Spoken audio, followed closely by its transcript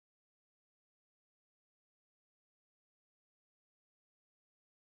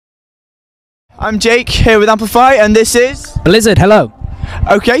I'm Jake, here with Amplify, and this is... Bliizzard, hello.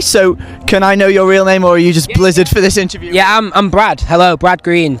 Okay, so can I know your real name, or are you just Bliizzard for this interview? Yeah, I'm Brad. Hello, Brad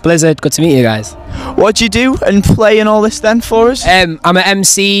Green. Bliizzard, good to meet you guys. What do you do and play and all this then for us? I'm an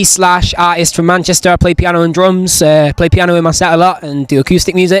MC/artist from Manchester. I play piano and drums, play piano in my set a lot, and do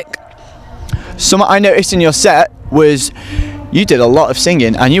acoustic music. Something I noticed in your set was you did a lot of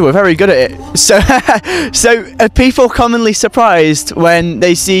singing, and you were very good at it. So, are people commonly surprised when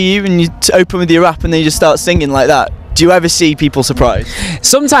they see you and you open with your rap and then you just start singing like that? Do you ever see people surprised?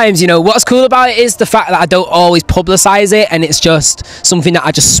 Sometimes, you know, what's cool about it is the fact that I don't always publicise it, and it's just something that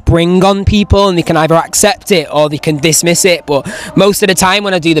I just spring on people, and they can either accept it or they can dismiss it. But most of the time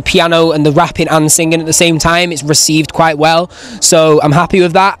when I do the piano and the rapping and singing at the same time, it's received quite well, so I'm happy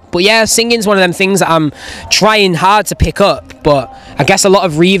with that. But yeah, singing's one of them things that I'm trying hard to pick up, but I guess a lot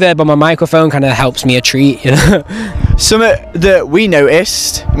of reverb on my microphone kind of helps me a treat, you know. Something that we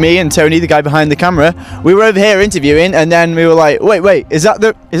noticed, me and Tony, the guy behind the camera, we were over here interviewing, and then we were like, wait, is that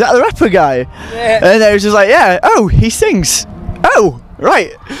the rapper guy? Yeah. And it was just like, yeah, oh, he sings. Oh,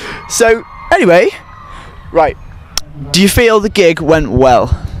 right. So anyway, right. Do you feel the gig went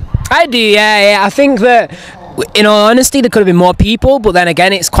well? I do, yeah. I think that, in all honesty, there could have been more people, but then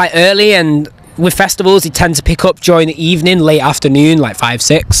again, it's quite early, and with festivals, they tend to pick up during the evening, late afternoon, like 5,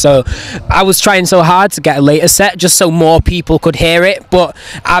 6. So I was trying so hard to get a later set just so more people could hear it. But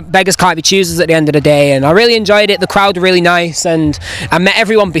beggars can't be choosers at the end of the day. And I really enjoyed it. The crowd were really nice. And I met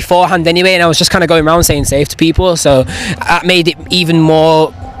everyone beforehand anyway. And I was just kind of going around saying safe to people. So that made it even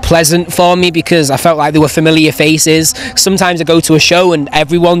more pleasant for me, because I felt like they were familiar faces. Sometimes I go to a show and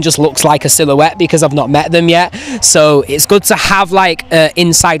everyone just looks like a silhouette because I've not met them yet, so it's good to have like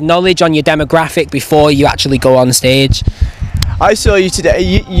inside knowledge on your demographic before you actually go on stage. I saw you today.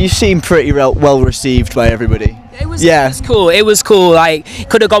 You seem pretty well received by everybody. It was cool. Like,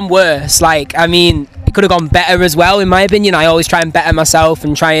 could have gone worse. Like, I mean, it could have gone better as well, in my opinion. I always try and better myself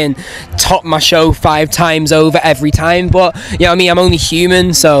and try and top my show 5 times over every time. But, you know what I mean, I'm only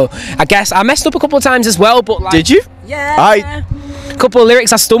human, so I guess I messed up a couple of times as well. But like, did you? Yeah. A couple of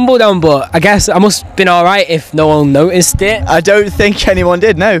lyrics I stumbled on, but I guess I must have been alright if no one noticed it. I don't think anyone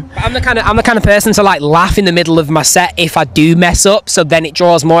did, no. I'm the kind of person to like laugh in the middle of my set if I do mess up, so then it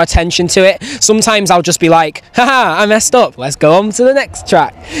draws more attention to it. Sometimes I'll just be like, haha, I messed up, let's go on to the next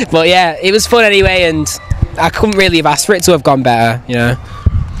track. But yeah, it was fun anyway, and I couldn't really have asked for it to have gone better, you know.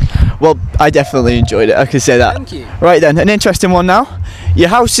 Well, I definitely enjoyed it, I can say that. Thank you. Right then, an interesting one now. Your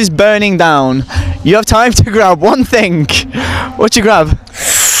house is burning down. You have time to grab one thing. What you grab?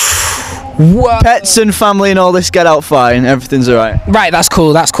 Whoa. Pets and family and all this get out fine. Everything's alright. Right, that's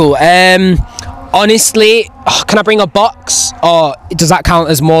cool. Honestly, can I bring a box, or does that count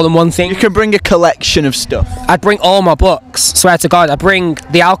as more than one thing? You can bring a collection of stuff. I'd bring all my books, swear to God. I bring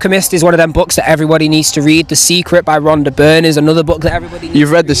The Alchemist is one of them books that everybody needs to read. The Secret by Rhonda Byrne is another book that everybody needs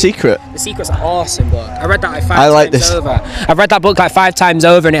You've read to read. The Secret? The Secret's an awesome book. I read that like 5 I like times this. over. I've read that book like 5 times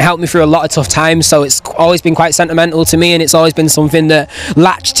over, and it helped me through a lot of tough times, so it's always been quite sentimental to me, and it's always been something that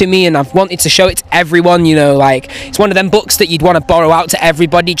latched to me, and I've wanted to show it to everyone, you know. Like, it's one of them books that you'd want to borrow out to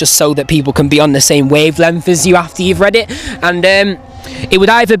everybody just so that people can be on the same wavelength as you after you've read it. And it would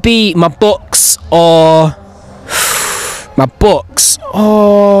either be my books or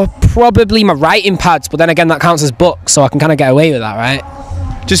probably my writing pads, but then again that counts as books, so I can kind of get away with that,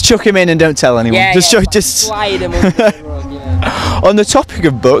 right? Just chuck him in and don't tell anyone. Yeah, just slide him under the rug, yeah. On the topic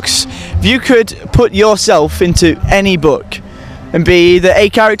of books, if you could put yourself into any book and be either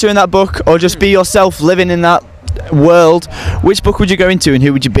a character in that book or just be yourself living in that world, which book would you go into, and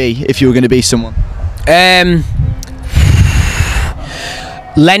who would you be if you were going to be someone?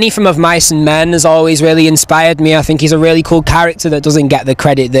 Lenny from Of Mice and Men has always really inspired me. I think he's a really cool character that doesn't get the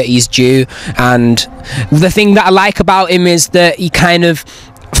credit that he's due, and the thing that I like about him is that he kind of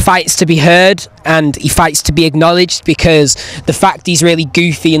fights to be heard and he fights to be acknowledged, because the fact he's really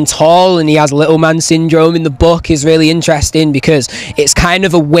goofy and tall and he has little man syndrome in the book is really interesting, because it's kind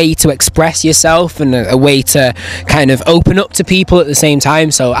of a way to express yourself and a way to kind of open up to people at the same time.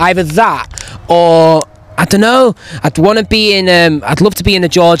 So either that, or I don't know, I'd want to be in I'd love to be in a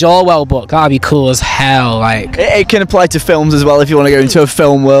George Orwell book. That'd be cool as hell. Like, it can apply to films as well if you want to go into a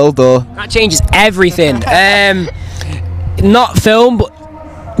film world, or that changes everything. Not film, but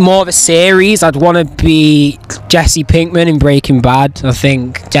more of a series. I'd want to be Jesse Pinkman in Breaking Bad. I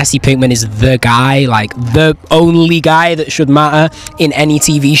think Jesse Pinkman is the guy, like the only guy that should matter in any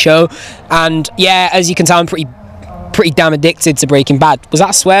TV show. And yeah, as you can tell, I'm pretty damn addicted to Breaking Bad. Was that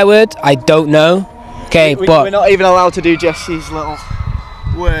a swear word? I don't know. Okay, but we're not even allowed to do Jesse's little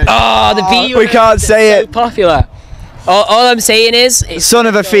word. Oh, the B word. We can't say so it. Popular. All I'm saying is, son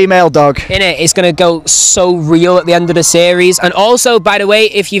of a female dog. It's gonna go so real at the end of the series. And also, by the way,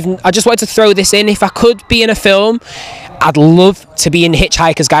 I just wanted to throw this in. If I could be in a film, I'd love to be in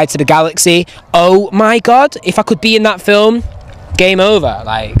Hitchhiker's Guide to the Galaxy. Oh my god, if I could be in that film, game over.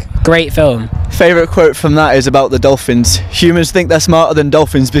 Like, great film. Favourite quote from that is about the dolphins. Humans think they're smarter than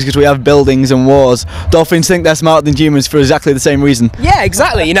dolphins because we have buildings and wars. Dolphins think they're smarter than humans for exactly the same reason. Yeah,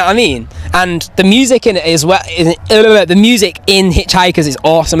 exactly, you know what I mean? And the music in it as well, the music in Hitchhikers is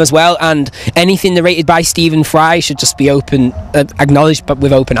awesome as well, and anything narrated by Stephen Fry should just be acknowledged but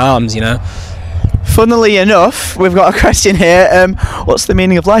with open arms, you know? Funnily enough, we've got a question here. What's the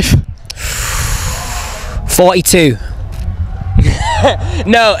meaning of life? 42.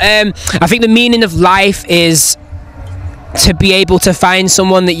 No, I think the meaning of life is to be able to find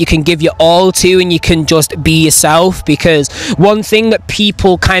someone that you can give your all to and you can just be yourself, because one thing that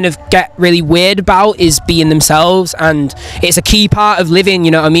people kind of get really weird about is being themselves, and it's a key part of living,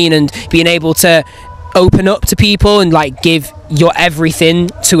 you know what I mean, and being able to open up to people and like give your everything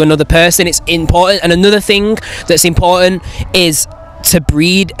to another person. It's important. And another thing that's important is to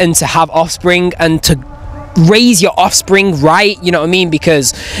breed and to have offspring and to raise your offspring right, you know what I mean,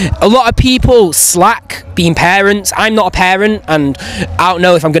 because a lot of people slack being parents. I'm not a parent, and I don't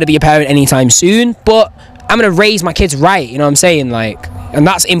know if I'm going to be a parent anytime soon, but I'm going to raise my kids right, you know what I'm saying, like, and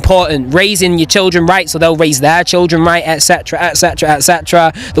that's important, raising your children right so they'll raise their children right, etc, etc,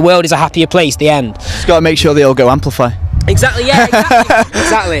 etc. The world is a happier place, the end. Just got to make sure they all go amplify. Exactly, yeah,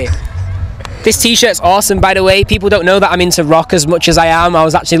 exactly. This t-shirt's awesome, by the way. People don't know that I'm into rock as much as I am. I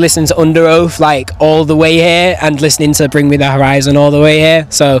was actually listening to Under Oath like all the way here, and listening to Bring Me the Horizon all the way here.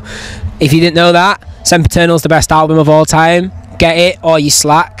 So if you didn't know that, Sempiternal's the best album of all time. Get it, or you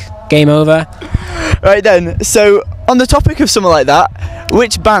slack. Game over. Right then, so on the topic of something like that,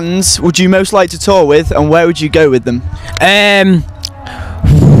 which bands would you most like to tour with, and where would you go with them?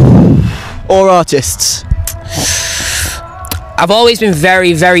 Or artists? I've always been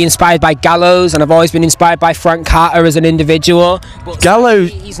very, very inspired by Gallows, and I've always been inspired by Frank Carter as an individual. But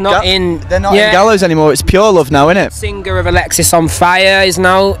Gallows, he's not in. They're not in Gallows anymore. It's Pure Love now, isn't it? Singer of Alexis on Fire is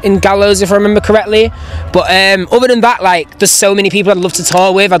now in Gallows, if I remember correctly. But other than that, like, there's so many people I'd love to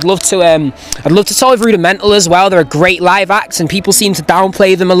tour with. I'd love to tour with Rudimental as well. They're a great live act, and people seem to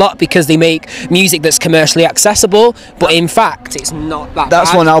downplay them a lot because they make music that's commercially accessible. But in fact, it's not that.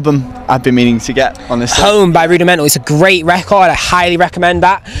 That's bad. one album I've been meaning to get, honestly. Home by Rudimental. It's a great record. I highly recommend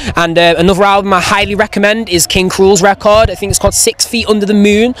that. And another album I highly recommend is King Cruel's record. I think it's called 6 Feet Under the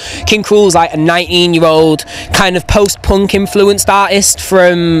Moon. King Cruel's like a 19-year-old kind of post-punk influenced artist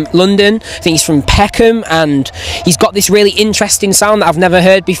from London. I think he's from Peckham, and he's got this really interesting sound that I've never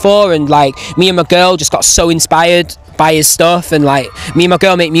heard before, and like me and my girl just got so inspired by his stuff, and like me and my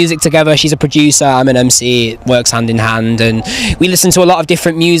girl make music together. She's a producer, I'm an MC, it works hand in hand, and we listen to a lot of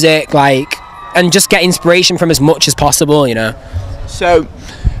different music, like, and just get inspiration from as much as possible, you know. So,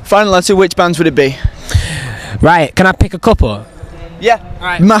 final answer, which bands would it be? Right, can I pick a couple? Yeah.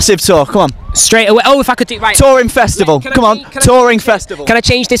 Right. Massive tour, come on. Straight away. Oh, if I could do right. Touring festival. Come on. Touring festival. Can I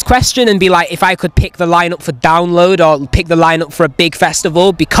change this question and be like, if I could pick the lineup for Download or pick the lineup for a big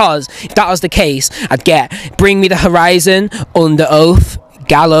festival? Because if that was the case, I'd get Bring Me the Horizon, Under Oath,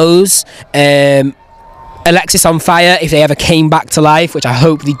 Gallows, Alexis on Fire if they ever came back to life, which I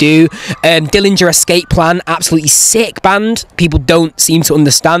hope they do. Dillinger Escape Plan, absolutely sick band. People don't seem to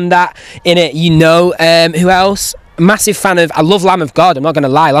understand that in it, you know. Who else? Massive fan of, I love Lamb of God, I'm not going to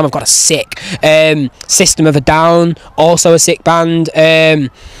lie, Lamb of God are sick. System of a Down, also a sick band. I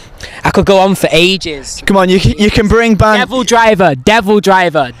could go on for ages. Come on, you can bring bands. Devil Driver.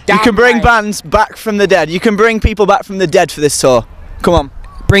 You can bring bands back from the dead. You can bring people back from the dead for this tour. Come on.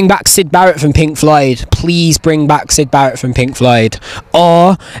 Bring back Sid Barrett from Pink Floyd. Please bring back Sid Barrett from Pink Floyd.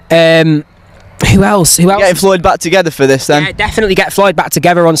 Or who else? Getting Floyd back together for this then. Yeah, definitely get Floyd back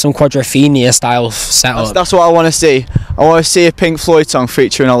together on some Quadrophenia style setup. That's what I want to see. I want to see a Pink Floyd song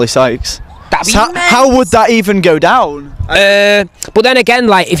featuring Ollie Sykes. How would that even go down? But then again,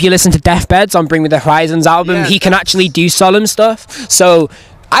 like, if you listen to Deathbed's on Bring Me the Horizons album, he can actually do solemn stuff. So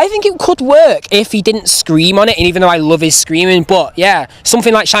I think it could work if he didn't scream on it, and even though I love his screaming, but yeah,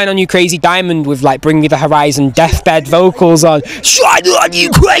 something like Shine On You Crazy Diamond with like Bring Me the Horizon Deathbed vocals on Shine On You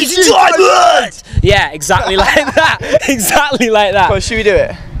Crazy Diamond! Yeah, exactly like that. Exactly like that. Well, should we do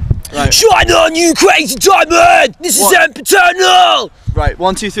it? Right. Shine On You Crazy Diamond! This is Sempiternal! Right,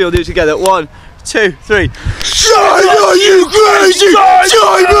 1, 2, 3, we'll do it together. 1, 2, 3. Shine On You Crazy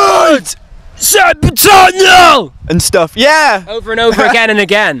Diamond! Sempiternal! And stuff, yeah! Over and over again and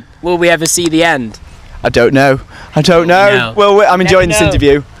again. Will we ever see the end? I don't know. Well, I'm enjoying this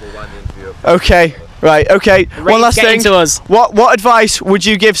interview. Okay, Right, okay. One last Getting thing. to us. What advice would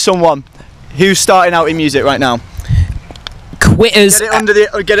you give someone who's starting out in music right now? Quitters. Get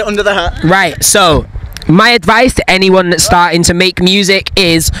it under the hat. Right, so my advice to anyone that's starting to make music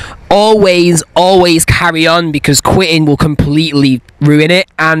is always carry on, because quitting will completely ruin it.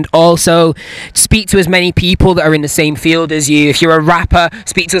 And also speak to as many people that are in the same field as you. If you're a rapper,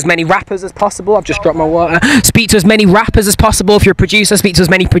 speak to as many rappers as possible. I've just dropped my water. Speak to as many rappers as possible. If you're a producer, speak to as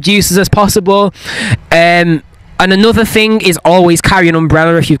many producers as possible. And another thing is always carry an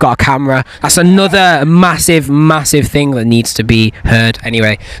umbrella if you've got a camera. That's another massive thing that needs to be heard.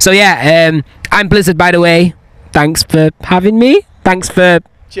 Anyway, so yeah, I'm Bliizzard, by the way. Thanks for having me. Thanks for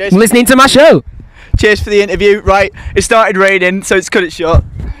listening to my show. Cheers for the interview. Right, it started raining, so it's cut it short.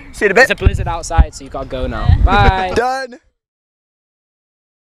 See you in a bit. It's a blizzard outside, so you've got to go now. Bye. Done.